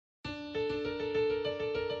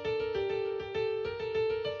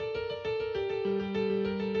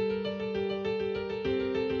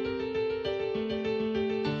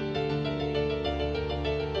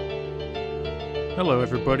Hello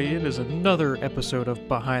everybody, it is another episode of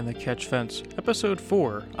Behind the Catch Fence, episode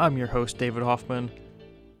 4. I'm your host, David Hoffman,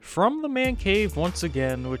 from the man cave once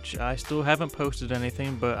again, which I still haven't posted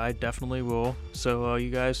anything, but I definitely will, so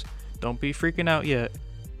you guys, don't be freaking out yet.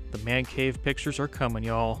 The man cave pictures are coming,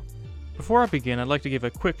 y'all. Before I begin, I'd like to give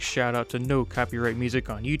a quick shout out to No Copyright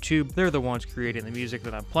Music on YouTube. They're the ones creating the music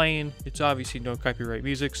that I'm playing. It's obviously no copyright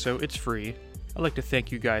music, so it's free. I'd like to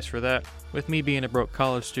thank you guys for that. With me being a broke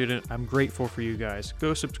college student, I'm grateful for you guys.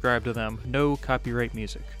 Go subscribe to them. No copyright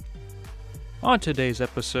music. On today's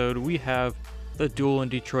episode, we have the Duel in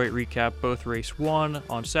Detroit recap, both race 1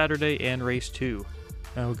 on Saturday and race 2.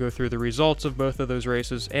 I will go through the results of both of those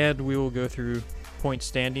races, and we will go through point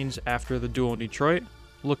standings after the Duel in Detroit.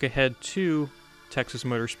 Look ahead to Texas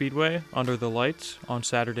Motor Speedway under the lights on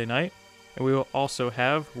Saturday night. And we will also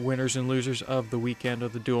have winners and losers of the weekend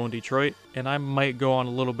of the Duel in Detroit. And I might go on a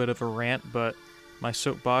little bit of a rant, but my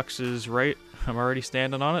soapbox is right. I'm already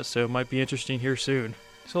standing on it, so it might be interesting here soon.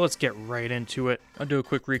 So let's get right into it. I'll do a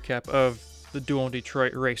quick recap of the Duel in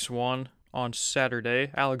Detroit race 1 on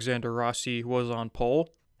Saturday. Alexander Rossi was on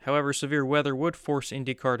pole. However, severe weather would force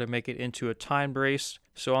IndyCar to make it into a timed race.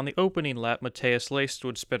 So on the opening lap, Matheus Leist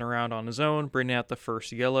would spin around on his own, bringing out the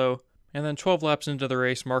first yellow. And then 12 laps into the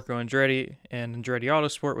race, Marco Andretti and Andretti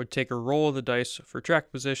Autosport would take a roll of the dice for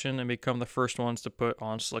track position and become the first ones to put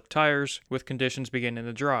on slick tires, with conditions beginning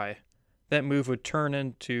to dry. That move would turn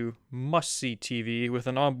into must-see TV, with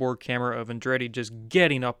an onboard camera of Andretti just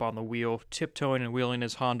getting up on the wheel, tiptoeing and wheeling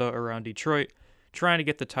his Honda around Detroit, trying to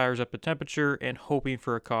get the tires up to temperature and hoping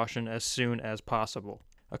for a caution as soon as possible.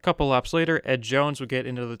 A couple laps later, Ed Jones would get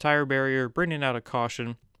into the tire barrier, bringing out a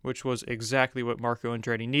caution, which was exactly what Marco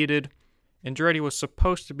Andretti needed. Andretti was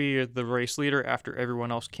supposed to be the race leader after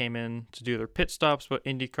everyone else came in to do their pit stops, but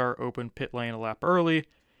IndyCar opened pit lane a lap early,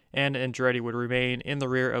 and Andretti would remain in the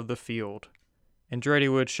rear of the field.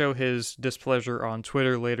 Andretti would show his displeasure on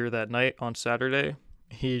Twitter later that night on Saturday.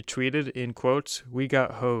 He tweeted, in quotes, "We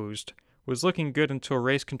got hosed. Was looking good until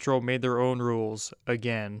race control made their own rules.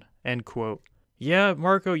 Again." End quote. Yeah,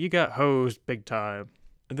 Marco, you got hosed big time.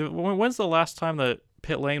 When's the last time that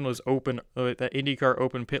pit lane was open, that IndyCar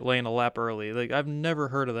opened pit lane a lap early? Like, I've never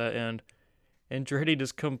heard of that, and Andretti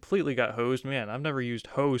just completely got hosed. Man, I've never used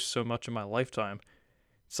hose so much in my lifetime.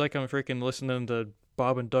 It's like I'm freaking listening to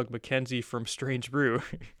Bob and Doug McKenzie from Strange Brew.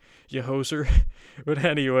 You hoser. But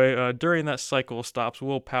anyway, during that cycle of stops,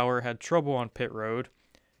 Will Power had trouble on pit road.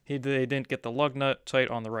 They didn't get the lug nut tight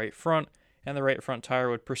on the right front, and the right front tire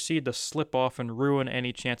would proceed to slip off and ruin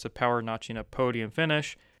any chance of Power notching a podium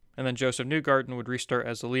finish. And then Joseph Newgarden would restart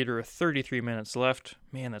as the leader with 33 minutes left.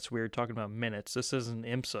 Man, that's weird talking about minutes. This isn't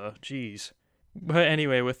IMSA. Jeez. But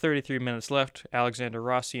anyway, with 33 minutes left, Alexander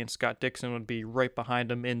Rossi and Scott Dixon would be right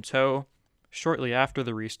behind him in tow. Shortly after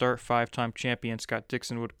the restart, 5-time champion Scott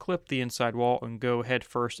Dixon would clip the inside wall and go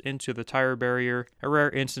headfirst into the tire barrier. A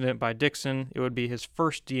rare incident by Dixon. It would be his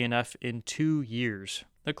first DNF in 2 years.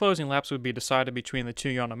 The closing laps would be decided between the two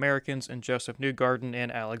young Americans and Joseph Newgarden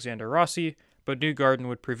and Alexander Rossi, but Newgarden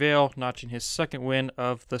would prevail, notching his second win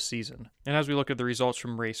of the season. And as we look at the results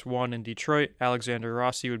from race 1 in Detroit, Alexander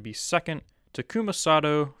Rossi would be second, Takuma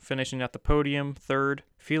Sato finishing at the podium third,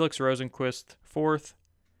 Felix Rosenqvist fourth,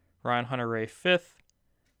 Ryan Hunter-Reay fifth,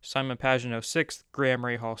 Simon Pagenaud sixth, Graham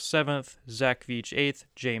Rahal seventh, Zach Veach eighth,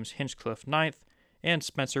 James Hinchcliffe ninth, and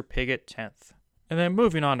Spencer Pigot 10th. And then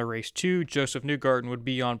moving on to race 2, Joseph Newgarden would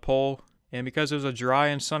be on pole. And because it was a dry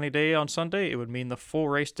and sunny day on Sunday, it would mean the full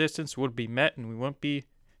race distance would be met and we wouldn't be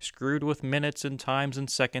screwed with minutes and times and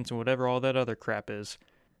seconds and whatever all that other crap is.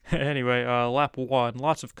 Anyway, lap 1,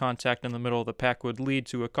 lots of contact in the middle of the pack would lead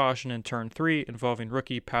to a caution in turn 3 involving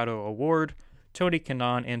rookie Pato O'Ward, Tony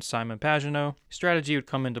Kanaan, and Simon Pagenaud. Strategy would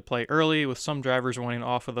come into play early, with some drivers wanting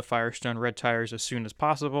off of the Firestone red tires as soon as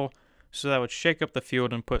possible, so that would shake up the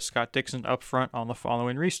field and put Scott Dixon up front on the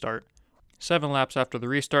following restart. 7 laps after the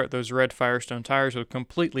restart, those red Firestone tires would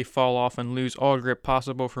completely fall off and lose all grip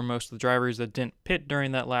possible for most of the drivers that didn't pit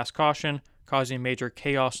during that last caution, causing major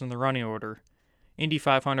chaos in the running order. Indy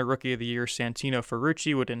 500 Rookie of the Year Santino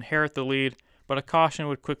Ferrucci would inherit the lead, but a caution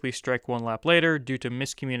would quickly strike 1 lap later due to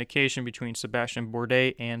miscommunication between Sebastian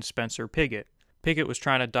Bourdais and Spencer Pigot. Pigot was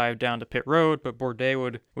trying to dive down to pit road, but Bourdais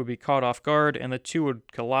would be caught off guard, and the two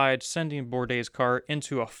would collide, sending Bourdais' car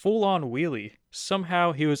into a full-on wheelie.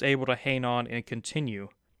 Somehow, he was able to hang on and continue.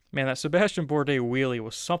 Man, that Sebastian Bourdais wheelie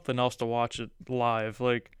was something else to watch it live.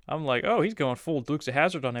 I'm like, oh, he's going full Dukes of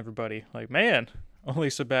Hazzard on everybody. Man, only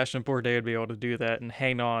Sebastian Bourdais would be able to do that and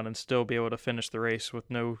hang on and still be able to finish the race with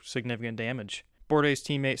no significant damage. Bourdais'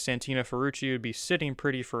 teammate Santino Ferrucci would be sitting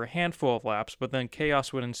pretty for a handful of laps, but then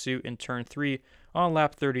chaos would ensue in turn 3 on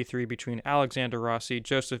lap 33 between Alexander Rossi,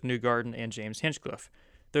 Joseph Newgarden, and James Hinchcliffe.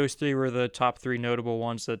 Those three were the top three notable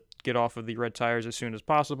ones that get off of the red tires as soon as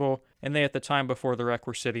possible, and they at the time before the wreck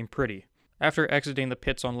were sitting pretty. After exiting the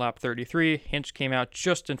pits on lap 33, Hinch came out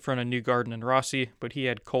just in front of Newgarden and Rossi, but he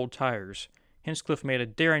had cold tires. Hinchcliffe made a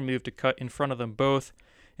daring move to cut in front of them both,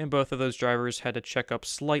 and both of those drivers had to check up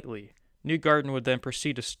slightly. Newgarden would then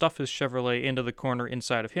proceed to stuff his Chevrolet into the corner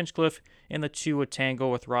inside of Hinchcliffe, and the two would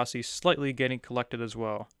tangle with Rossi slightly getting collected as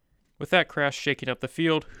well. With that crash shaking up the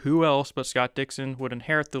field, who else but Scott Dixon would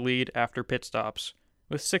inherit the lead after pit stops.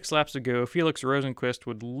 With 6 laps to go, Felix Rosenqvist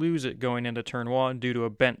would lose it going into turn 1 due to a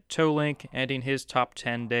bent toe link, ending his top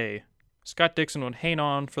 10 day. Scott Dixon would hang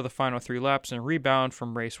on for the final 3 laps and rebound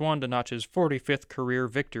from race 1 to notch his 45th career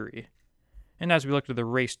victory. And as we look at the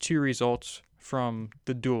race 2 results from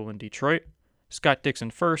the duel in Detroit, Scott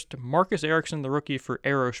Dixon first, Marcus Ericsson, the rookie for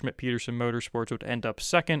Aero Schmidt-Peterson Motorsports, would end up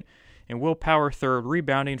second, and Will Power third,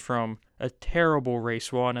 rebounding from a terrible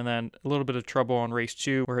race 1 and then a little bit of trouble on race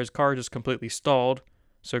 2 where his car just completely stalled.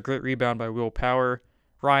 So great rebound by Will Power.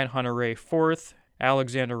 Ryan Hunter-Reay 4th,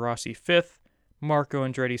 Alexander Rossi 5th, Marco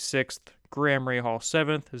Andretti 6th, Graham Rahal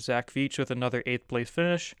 7th, Zach Veach with another 8th place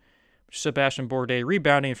finish, Sebastian Bourdais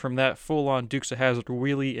rebounding from that full-on Dukes of Hazzard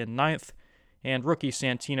wheelie in 9th, and rookie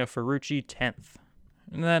Santino Ferrucci 10th.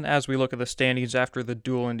 And then as we look at the standings after the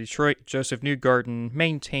duel in Detroit, Joseph Newgarden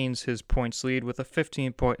maintains his points lead with a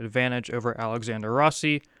 15-point advantage over Alexander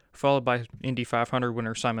Rossi, followed by Indy 500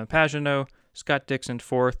 winner Simon Pagenaud, Scott Dixon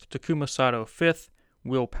 4th, Takuma Sato 5th,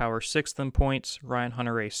 Will Power 6th in points, Ryan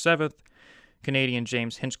Hunter-Reay 7th, Canadian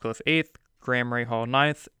James Hinchcliffe 8th, Graham Rahal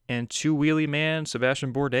 9th, and two-wheelie man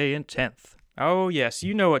Sebastian Bourdais in 10th. Oh yes,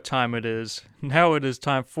 you know what time it is. Now it is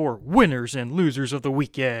time for winners and losers of the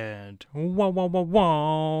weekend. Wah wah wah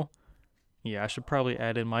wah. Yeah, I should probably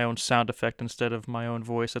add in my own sound effect instead of my own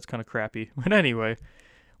voice. That's kind of crappy. But anyway,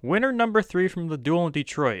 winner number 3 from the duel in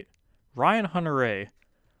Detroit, Ryan Hunter-Reay.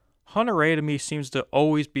 Hunter-Reay to me seems to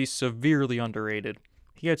always be severely underrated.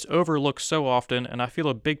 He gets overlooked so often, and I feel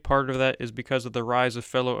a big part of that is because of the rise of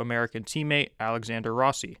fellow American teammate Alexander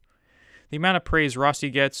Rossi. The amount of praise Rossi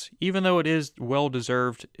gets, even though it is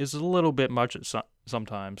well-deserved, is a little bit much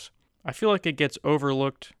sometimes. I feel like it gets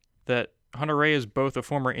overlooked that Hunter-Reay is both a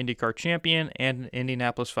former IndyCar champion and an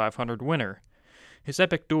Indianapolis 500 winner. His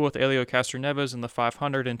epic duel with Helio Castroneves in the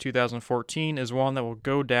 500 in 2014 is one that will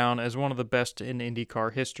go down as one of the best in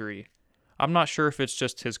IndyCar history. I'm not sure if it's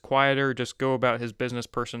just his quieter, just go about his business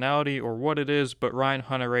personality or what it is, but Ryan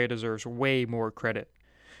Hunter-Reay deserves way more credit.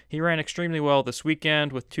 He ran extremely well this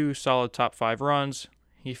weekend with 2 solid top 5 runs.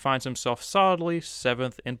 He finds himself solidly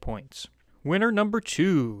 7th in points. Winner number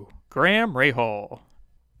 2, Graham Rahal.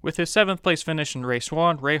 With his 7th place finish in race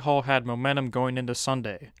 1, Rahal had momentum going into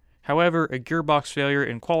Sunday. However, a gearbox failure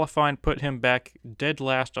in qualifying put him back dead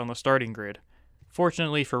last on the starting grid.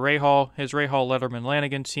 Fortunately for Rahal, his Rahal Letterman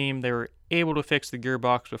Lanigan team, they were able to fix the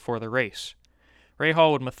gearbox before the race.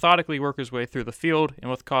 Rahal would methodically work his way through the field,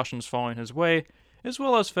 and with cautions falling his way, as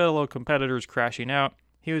well as fellow competitors crashing out,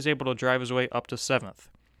 he was able to drive his way up to 7th.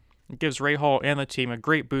 It gives Rahal and the team a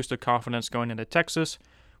great boost of confidence going into Texas,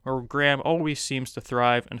 where Graham always seems to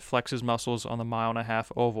thrive and flex his muscles on the 1.5-mile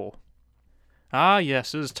oval. Ah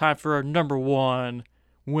yes, it is time for our number 1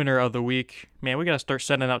 winner of the week. Man, we gotta start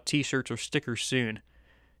sending out t-shirts or stickers soon.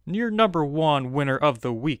 Your number 1 winner of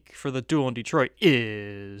the week for the duel in Detroit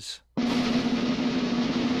is...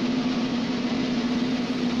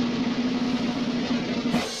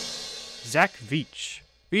 Zach Veach.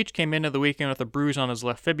 Veach came into the weekend with a bruise on his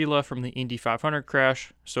left fibula from the Indy 500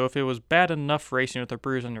 crash, so if it was bad enough racing with a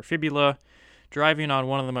bruise on your fibula, driving on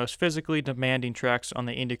one of the most physically demanding tracks on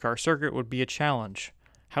the IndyCar circuit would be a challenge.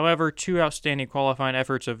 However, 2 outstanding qualifying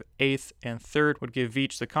efforts of 8th and 3rd would give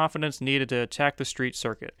Veach the confidence needed to attack the street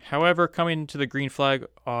circuit. However, coming to the green flag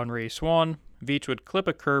on race 1, Veach would clip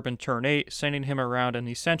a curb in turn 8, sending him around and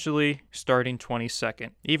essentially starting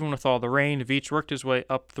 22nd. Even with all the rain, Veach worked his way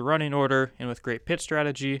up the running order, and with great pit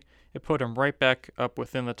strategy, it put him right back up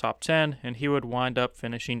within the top 10, and he would wind up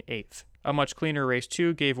finishing 8th. A much cleaner race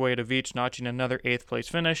 2 gave way to Veach notching another 8th place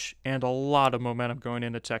finish, and a lot of momentum going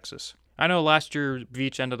into Texas. I know last year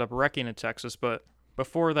Veach ended up wrecking in Texas, but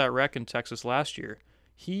before that wreck in Texas last year,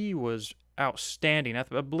 he was outstanding. I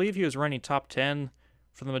believe he was running top 10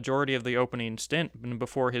 for the majority of the opening stint, and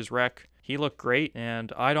before his wreck, he looked great,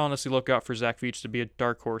 and I'd honestly look out for Zach Veach to be a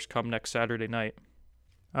dark horse come next Saturday night.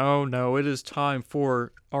 Oh no, it is time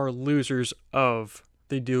for our losers of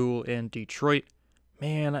the duel in Detroit.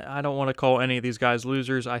 Man, I don't want to call any of these guys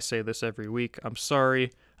losers. I say this every week. I'm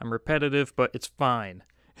sorry. I'm repetitive, but it's fine.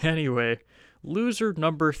 Anyway, loser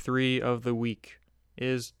number 3 of the week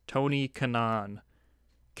is Tony Kanaan.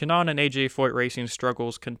 Kanaan and AJ Foyt Racing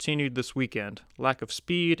struggles continued this weekend. Lack of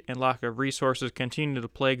speed and lack of resources continue to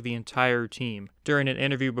plague the entire team. During an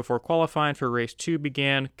interview before qualifying for race 2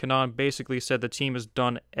 began, Kanaan basically said the team has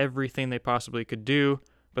done everything they possibly could do,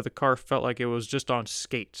 but the car felt like it was just on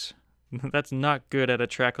skates. That's not good at a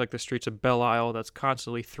track like the streets of Belle Isle that's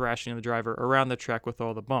constantly thrashing the driver around the track with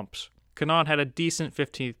all the bumps. Kanaan had a decent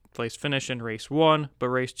 15th place finish in race 1, but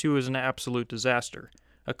race 2 is an absolute disaster.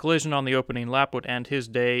 A collision on the opening lap would end his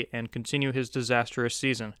day and continue his disastrous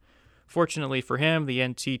season. Fortunately for him, the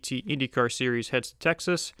NTT IndyCar Series heads to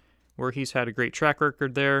Texas, where he's had a great track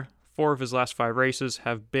record there. 4 of his last 5 races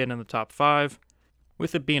have been in the top 5.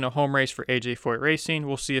 With it being a home race for AJ Foyt Racing,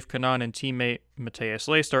 we'll see if Kanaan and teammate Matthias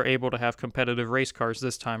Leist are able to have competitive race cars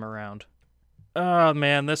this time around. Oh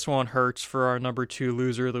man, this one hurts for our number 2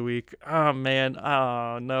 loser of the week. Oh man,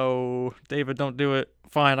 oh no. David, don't do it.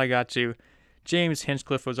 Fine, I got you. James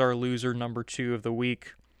Hinchcliffe was our loser number 2 of the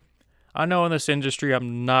week. I know in this industry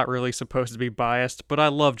I'm not really supposed to be biased, but I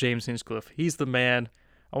love James Hinchcliffe. He's the man.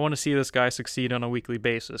 I want to see this guy succeed on a weekly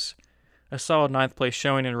basis. A solid 9th place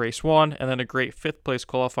showing in race 1, and then a great 5th place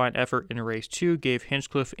qualifying effort in race 2 gave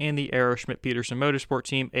Hinchcliffe and the Arrow Schmidt-Peterson Motorsport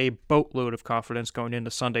team a boatload of confidence going into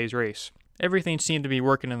Sunday's race. Everything seemed to be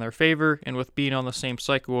working in their favor, and with being on the same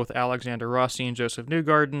cycle with Alexander Rossi and Joseph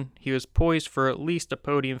Newgarden, he was poised for at least a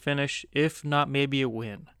podium finish, if not maybe a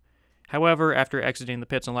win. However, after exiting the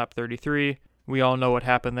pits on lap 33, we all know what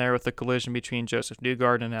happened there with the collision between Joseph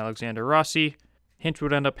Newgarden and Alexander Rossi. Hinch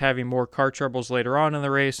would end up having more car troubles later on in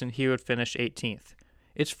the race, and he would finish 18th.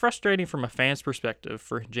 It's frustrating from a fan's perspective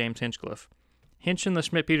for James Hinchcliffe. Hinch and the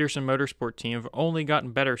Schmidt-Peterson Motorsport team have only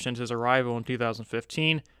gotten better since his arrival in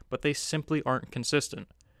 2015, but they simply aren't consistent.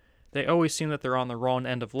 They always seem that they're on the wrong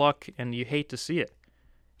end of luck, and you hate to see it.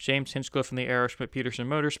 James Hinchcliffe and the Arrow Schmidt-Peterson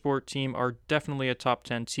Motorsport team are definitely a top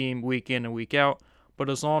 10 team week in and week out, but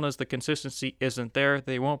as long as the consistency isn't there,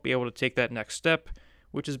 they won't be able to take that next step,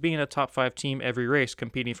 which is being a top 5 team every race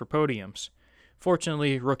competing for podiums.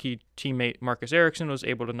 Fortunately, rookie teammate Marcus Ericsson was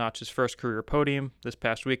able to notch his first career podium this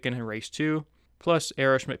past weekend in race 2. Plus,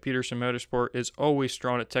 Arrow Schmidt-Peterson Motorsport is always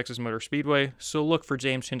strong at Texas Motor Speedway, so look for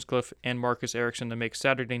James Hinchcliffe and Marcus Ericsson to make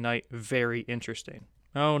Saturday night very interesting.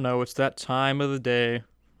 Oh no, it's that time of the day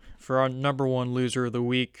for our number 1 loser of the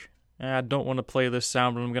week. I don't want to play this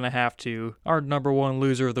sound, but I'm going to have to. Our number 1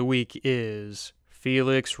 loser of the week is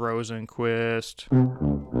Felix Rosenqvist.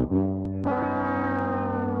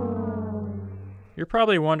 You're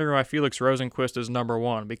probably wondering why Felix Rosenqvist is number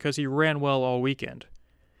 1, because he ran well all weekend.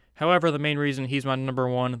 However, the main reason he's my number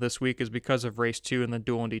 1 this week is because of race 2 in the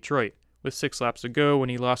duel in Detroit. With 6 laps to go, when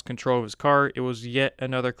he lost control of his car, it was yet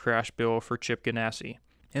another crash bill for Chip Ganassi.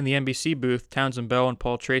 In the NBC booth, Townsend Bell and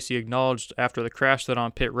Paul Tracy acknowledged after the crash that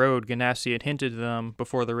on pit road, Ganassi had hinted to them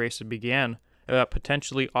before the race began about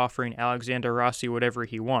potentially offering Alexander Rossi whatever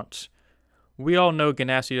he wants. We all know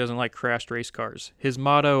Ganassi doesn't like crashed race cars. His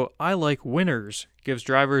motto, "I like winners," gives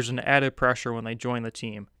drivers an added pressure when they join the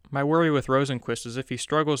team. My worry with Rosenqvist is if he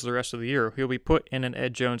struggles the rest of the year, he'll be put in an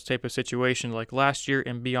Ed Jones type of situation like last year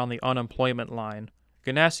and be on the unemployment line.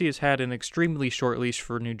 Ganassi has had an extremely short leash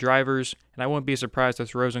for new drivers, and I wouldn't be surprised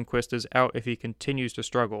if Rosenqvist is out if he continues to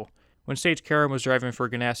struggle. When Sage Karam was driving for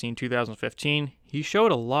Ganassi in 2015, he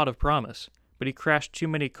showed a lot of promise, but he crashed too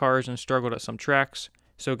many cars and struggled at some tracks,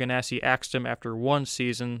 so Ganassi axed him after one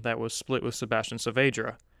season that was split with Sebastian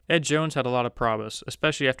Saavedra. Ed Jones had a lot of promise,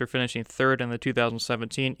 especially after finishing 3rd in the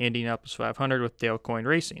 2017 Indianapolis 500 with Dale Coyne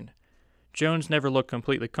Racing. Jones never looked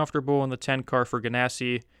completely comfortable in the 10 car for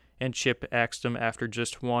Ganassi, and Chip axed him after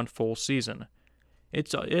just one full season.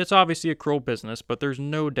 It's obviously a cruel business, but there's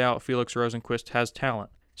no doubt Felix Rosenqvist has talent.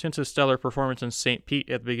 Since his stellar performance in St. Pete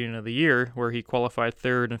at the beginning of the year, where he qualified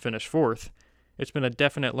 3rd and finished 4th, it's been a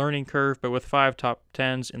definite learning curve, but with 5 top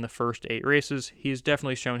 10s in the first 8 races, he's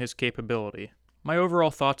definitely shown his capability. My overall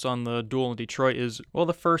thoughts on the duel in Detroit is, well,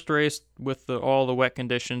 the first race with all the wet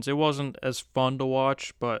conditions, it wasn't as fun to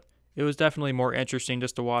watch, but it was definitely more interesting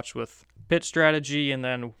just to watch with pit strategy and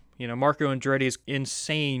then, Marco Andretti's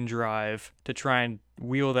insane drive to try and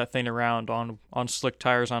wheel that thing around on slick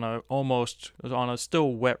tires on a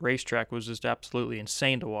still wet racetrack was just absolutely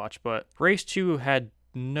insane to watch. But race 2 had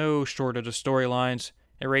no shortage of storylines.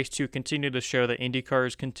 And race 2 continued to show that IndyCar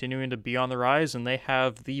is continuing to be on the rise, and they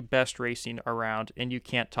have the best racing around, and you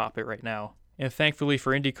can't top it right now. And thankfully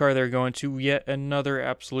for IndyCar, they're going to yet another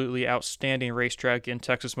absolutely outstanding racetrack in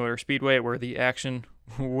Texas Motor Speedway, where the action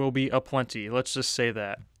will be aplenty. Let's just say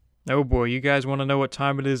that. Oh boy, you guys want to know what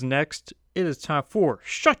time it is next? It is time for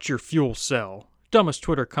Shut Your Fuel Cell. dumbest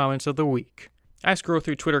Twitter comments of the week. I scroll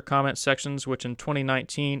through Twitter comment sections, which in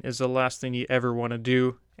 2019 is the last thing you ever want to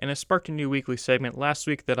do, and it sparked a new weekly segment last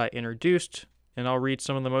week that I introduced, and I'll read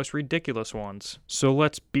some of the most ridiculous ones. So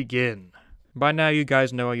let's begin. By now you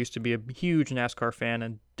guys know I used to be a huge NASCAR fan,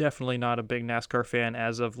 and definitely not a big NASCAR fan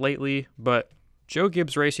as of lately, but Joe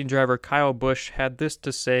Gibbs Racing driver Kyle Busch had this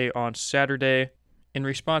to say on Saturday in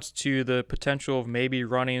response to the potential of maybe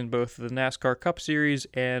running both the NASCAR Cup Series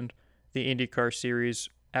and the IndyCar Series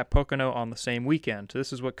at Pocono on the same weekend.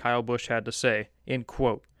 This is what Kyle Busch had to say, in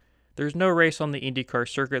quote, "There's no race on the IndyCar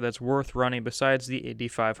circuit that's worth running besides the Indy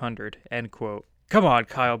 500, end quote." Come on,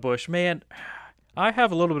 Kyle Busch, man. I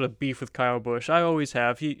have a little bit of beef with Kyle Busch. I always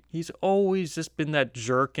have. He's always just been that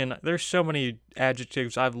jerk, and there's so many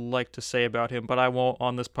adjectives I'd like to say about him, but I won't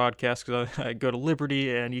on this podcast because I go to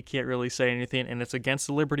Liberty, and you can't really say anything, and it's against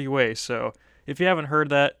the Liberty way. So if you haven't heard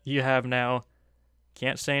that, you have now.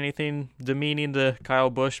 Can't say anything demeaning to Kyle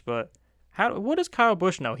Busch, but what does Kyle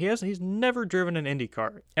Busch know? He's never driven an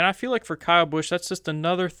IndyCar. And I feel like for Kyle Busch, that's just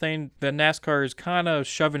another thing that NASCAR is kind of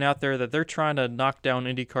shoving out there, that they're trying to knock down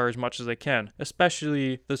IndyCar as much as they can,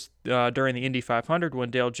 especially this during the Indy 500 when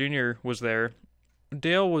Dale Jr. was there.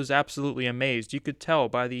 Dale was absolutely amazed. You could tell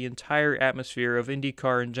by the entire atmosphere of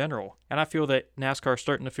IndyCar in general. And I feel that NASCAR is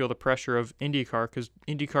starting to feel the pressure of IndyCar because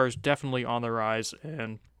IndyCar is definitely on the rise.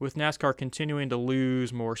 And with NASCAR continuing to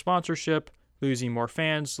lose more sponsorship, losing more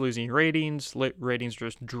fans, losing ratings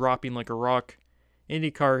just dropping like a rock,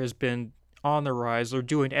 IndyCar has been on the rise. They're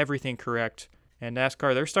doing everything correct. And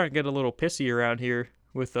NASCAR, they're starting to get a little pissy around here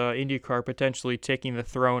with IndyCar potentially taking the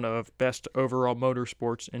throne of best overall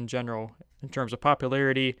motorsports in general in terms of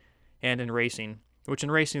popularity and in racing, which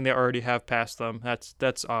in racing they already have passed them.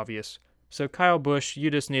 That's obvious. So Kyle Busch, you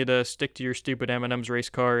just need to stick to your stupid M&M's race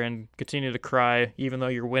car and continue to cry even though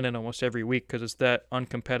you're winning almost every week because it's that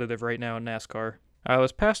uncompetitive right now in NASCAR.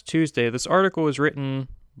 This past Tuesday, this article was written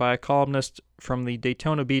by a columnist from the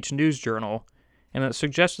Daytona Beach News Journal, and it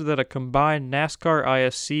suggested that a combined NASCAR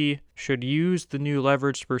ISC should use the new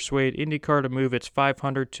leverage to persuade IndyCar to move its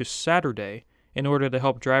 500 to Saturday in order to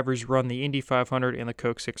help drivers run the Indy 500 and the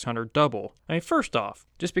Coke 600 double. I mean, first off,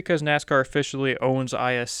 just because NASCAR officially owns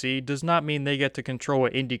ISC does not mean they get to control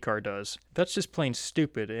what IndyCar does. That's just plain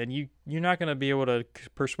stupid, and you're not going to be able to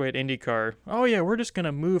persuade IndyCar, oh yeah, we're just going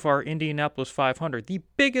to move our Indianapolis 500, the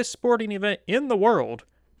biggest sporting event in the world,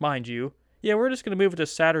 mind you. Yeah, we're just going to move it to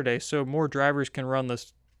Saturday so more drivers can run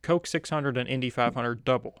this Coke 600 and Indy 500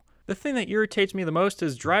 double. The thing that irritates me the most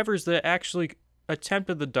is drivers that actually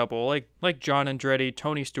attempted the double, like John Andretti,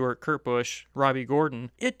 Tony Stewart, Kurt Busch, Robbie Gordon.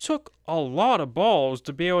 It took a lot of balls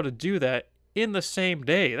to be able to do that in the same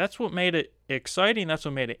day. That's what made it exciting. That's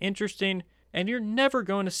what made it interesting. And you're never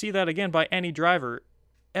going to see that again by any driver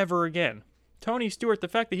ever again. Tony Stewart, the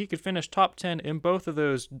fact that he could finish top 10 in both of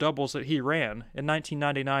those doubles that he ran in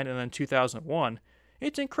 1999 and then 2001,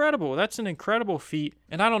 it's incredible. That's an incredible feat,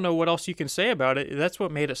 and I don't know what else you can say about it. That's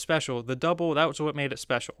what made it special. The double, that was what made it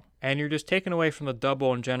special. And you're just taken away from the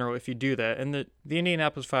double in general if you do that. And the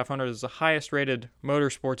Indianapolis 500 is the highest rated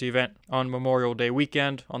motorsports event on Memorial Day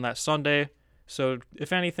weekend on that Sunday. So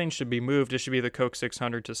if anything should be moved, it should be the Coke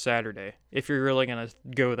 600 to Saturday, if you're really going to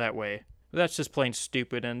go that way. That's just plain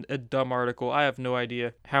stupid and a dumb article. I have no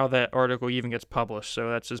idea how that article even gets published, so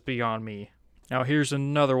that's just beyond me. Now here's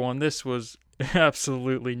another one. This was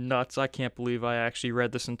absolutely nuts. I can't believe I actually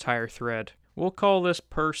read this entire thread. We'll call this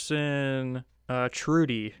person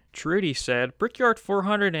Trudy. Trudy said, Brickyard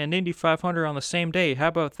 400 and Indy 500 on the same day. How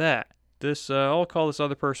about that? I'll call this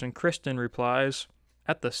other person Kristen replies,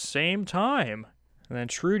 at the same time. And then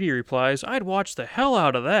Trudy replies, I'd watch the hell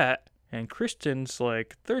out of that. And Kristen's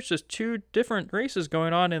like, there's just two different races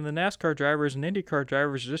going on, and the NASCAR drivers and IndyCar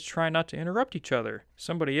drivers just try not to interrupt each other.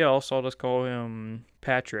 Somebody else, I'll just call him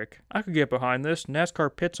Patrick. I could get behind this.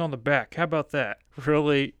 NASCAR pits on the back. How about that?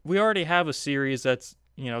 Really, we already have a series that's,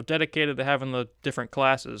 dedicated to having the different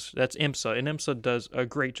classes. That's IMSA, and IMSA does a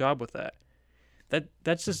great job with that.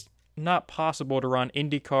 That's just not possible to run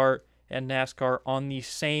IndyCar and NASCAR on the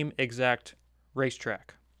same exact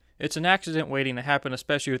racetrack. It's an accident waiting to happen,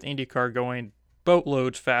 especially with IndyCar going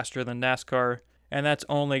boatloads faster than NASCAR, and that's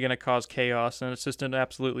only going to cause chaos, and it's just an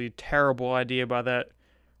absolutely terrible idea by that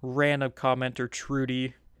random commenter,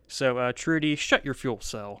 Trudy. So, Trudy, shut your fuel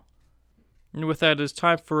cell. And with that, it's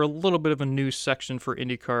time for a little bit of a news section for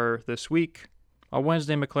IndyCar this week. On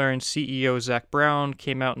Wednesday, McLaren's CEO Zach Brown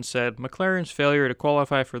came out and said, McLaren's failure to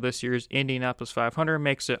qualify for this year's Indianapolis 500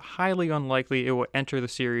 makes it highly unlikely it will enter the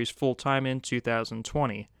series full-time in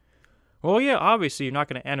 2020. Well, yeah, obviously you're not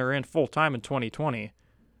going to enter in full-time in 2020,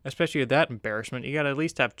 especially with that embarrassment. You got to at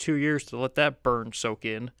least have 2 years to let that burn soak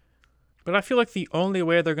in. But I feel like the only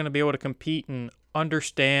way they're going to be able to compete and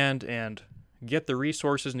understand and get the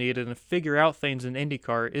resources needed and figure out things in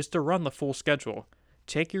IndyCar is to run the full schedule.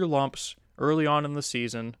 Take your lumps early on in the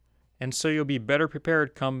season, and so you'll be better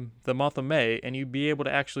prepared come the month of May, and you'll be able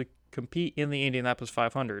to actually compete in the Indianapolis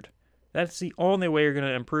 500. That's the only way you're going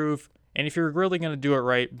to improve. And if you're really going to do it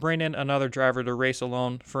right, bring in another driver to race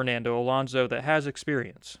alone, Fernando Alonso, that has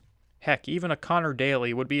experience. Heck, even a Connor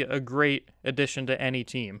Daly would be a great addition to any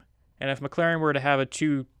team. And if McLaren were to have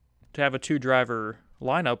a two-driver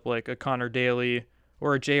lineup like a Connor Daly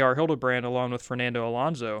or a J.R. Hildebrand along with Fernando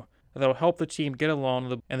Alonso, that'll help the team get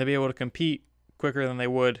along and they'll be able to compete quicker than they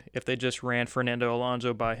would if they just ran Fernando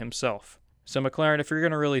Alonso by himself. So McLaren, if you're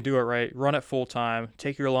going to really do it right, run it full time,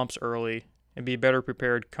 take your lumps early, and be better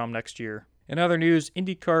prepared come next year. In other news,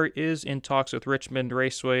 IndyCar is in talks with Richmond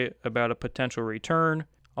Raceway about a potential return,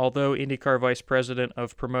 although IndyCar Vice President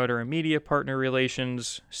of Promoter and Media Partner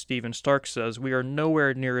Relations, Steven Stark, says we are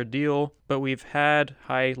nowhere near a deal, but we've had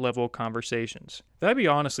high-level conversations. That'd be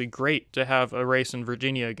honestly great to have a race in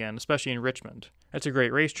Virginia again, especially in Richmond. That's a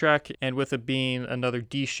great racetrack, and with it being another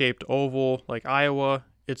D-shaped oval like Iowa,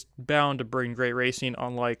 it's bound to bring great racing,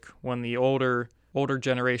 unlike when the older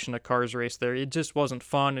generation of cars raced there. It just wasn't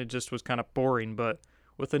fun, it just was kind of boring, but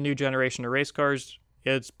with the new generation of race cars,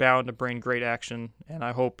 it's bound to bring great action, and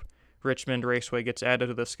I hope Richmond Raceway gets added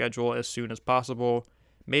to the schedule as soon as possible,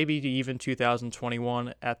 maybe to even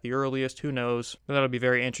 2021 at the earliest, who knows, but that'll be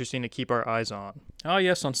very interesting to keep our eyes on. Oh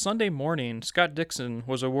yes, on Sunday morning, Scott Dixon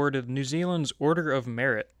was awarded New Zealand's Order of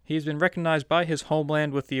Merit. He's been recognized by his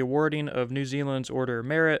homeland with the awarding of New Zealand's Order of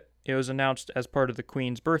Merit. It was announced as part of the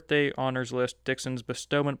Queen's birthday honors list. Dixon's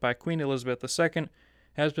bestowment by Queen Elizabeth II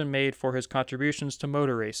has been made for his contributions to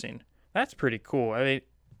motor racing. That's pretty cool. I mean,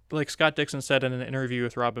 like Scott Dixon said in an interview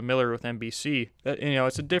with Robin Miller with NBC, that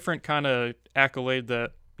it's a different kind of accolade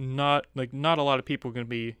that not a lot of people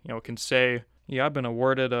can say, yeah, I've been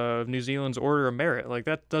awarded New Zealand's Order of Merit. Like,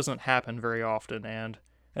 that doesn't happen very often, and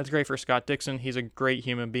that's great for Scott Dixon. He's a great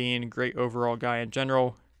human being, great overall guy in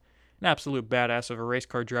general, an absolute badass of a race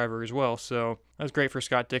car driver as well. So that's great for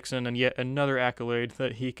Scott Dixon, and yet another accolade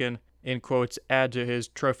that he can, in quotes, add to his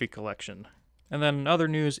trophy collection. And then in other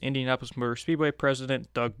news, Indianapolis Motor Speedway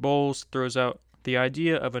President Doug Boles throws out the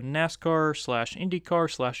idea of a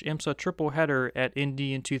NASCAR/IndyCar/IMSA triple header at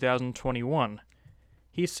Indy in 2021.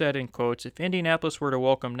 He said, in quotes, if Indianapolis were to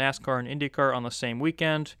welcome NASCAR and IndyCar on the same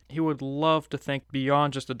weekend, he would love to think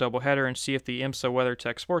beyond just a doubleheader and see if the IMSA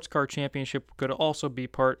WeatherTech Sports Car Championship could also be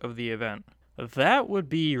part of the event. That would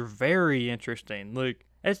be very interesting.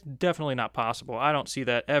 It's definitely not possible. I don't see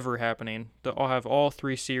that ever happening. I'll have all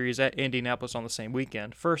three series at Indianapolis on the same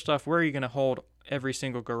weekend. First off, where are you going to hold every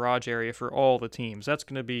single garage area for all the teams? That's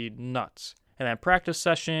going to be nuts. And then practice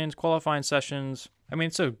sessions, qualifying sessions. I mean,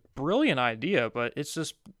 it's a brilliant idea, but it's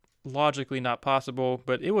just logically not possible.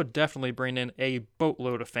 But it would definitely bring in a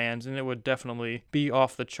boatload of fans, and it would definitely be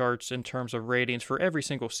off the charts in terms of ratings for every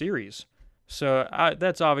single series. So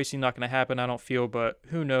that's obviously not going to happen, I don't feel, but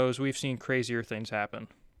who knows? We've seen crazier things happen.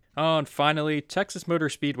 Oh, and finally, Texas Motor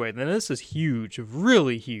Speedway. Now, this is huge,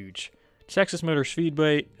 really huge. Texas Motor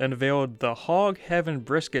Speedway unveiled the Hog Heaven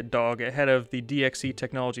Brisket Dog ahead of the DXC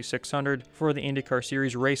Technology 600 for the IndyCar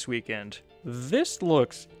Series race weekend. This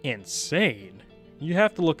looks insane. You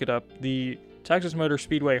have to look it up. The Texas Motor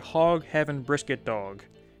Speedway Hog Heaven Brisket Dog.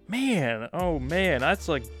 Man, oh man, that's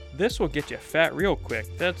like, this will get you fat real quick.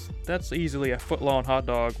 That's easily a foot-long hot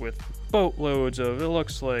dog with boatloads of, it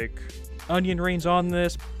looks like, onion rings on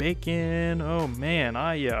this, bacon. Oh man,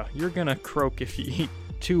 you're gonna croak if you eat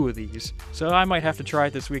 2 of these. So I might have to try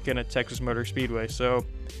it this weekend at Texas Motor Speedway. So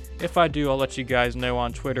if I do, I'll let you guys know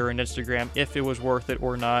on Twitter and Instagram if it was worth it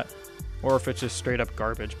or not, or if it's just straight up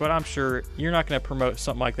garbage. But I'm sure you're not going to promote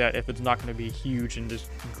something like that if it's not going to be huge and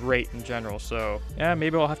just great in general. So yeah,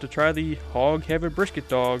 maybe I'll have to try the Hog Heaven Brisket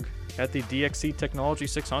Dog at the DXC Technology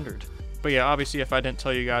 600. But yeah, obviously, if I didn't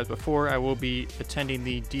tell you guys before, I will be attending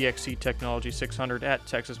the DXC Technology 600 at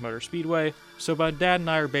Texas Motor Speedway. So my dad and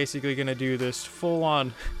I are basically going to do this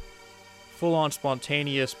full-on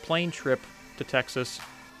spontaneous plane trip to Texas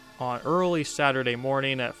on early Saturday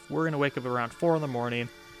morning. We're going to wake up around 4 in the morning,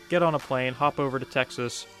 get on a plane, hop over to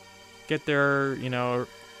Texas, get there,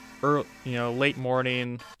 late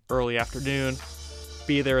morning, early afternoon,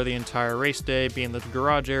 be there the entire race day, be in the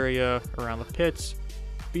garage area, around the pits,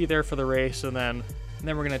 be there for the race, and then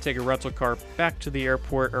we're going to take a rental car back to the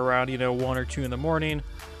airport around 1 or 2 in the morning,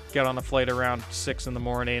 get on a flight around 6 in the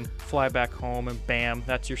morning, fly back home, and bam,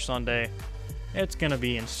 that's your Sunday. It's going to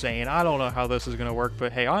be insane. I don't know how this is going to work,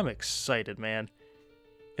 but hey, I'm excited, man.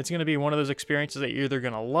 It's going to be one of those experiences that you're either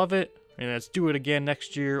going to love it And let's do it again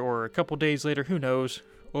next year or a couple days later, who knows.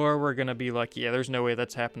 Or we're going to be like, yeah, there's no way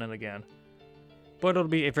that's happening again. But it'll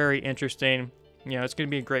be a very interesting, it's going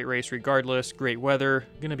to be a great race regardless. Great weather.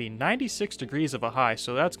 Going to be 96 degrees of a high,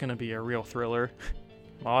 so that's going to be a real thriller.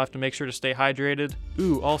 I'll have to make sure to stay hydrated.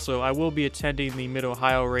 Also, I will be attending the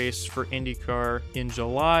Mid-Ohio race for IndyCar in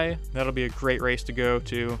July. That'll be a great race to go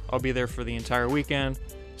to. I'll be there for the entire weekend.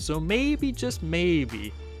 So maybe, just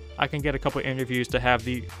maybe, I can get a couple interviews to have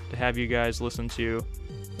you guys listen to.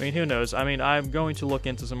 I mean, who knows? I mean, I'm going to look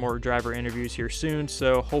into some more driver interviews here soon,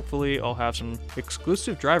 so hopefully I'll have some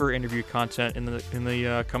exclusive driver interview content in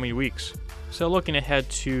the coming weeks. So looking ahead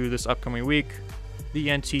to this upcoming week, the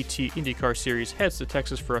NTT IndyCar Series heads to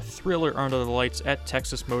Texas for a thriller under the lights at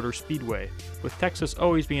Texas Motor Speedway. With Texas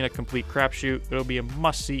always being a complete crapshoot, it'll be a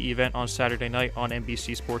must-see event on Saturday night on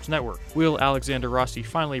NBC Sports Network. Will Alexander Rossi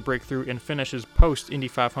finally break through and finish his post-Indy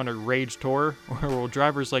 500 Rage Tour, or will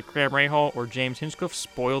drivers like Graham Rahal or James Hinchcliffe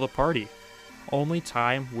spoil the party? Only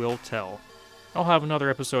time will tell. I'll have another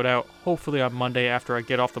episode out, hopefully on Monday after I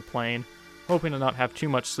get off the plane, hoping to not have too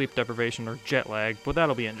much sleep deprivation or jet lag, but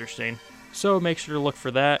that'll be interesting. So make sure to look for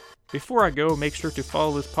that. Before I go, make sure to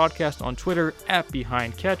follow this podcast on Twitter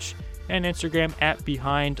 @BehindCatch and Instagram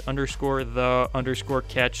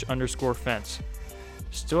 @behind_the_catch_fence.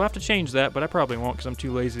 Still have to change that, but I probably won't because I'm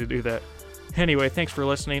too lazy to do that. Anyway, thanks for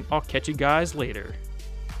listening. I'll catch you guys later.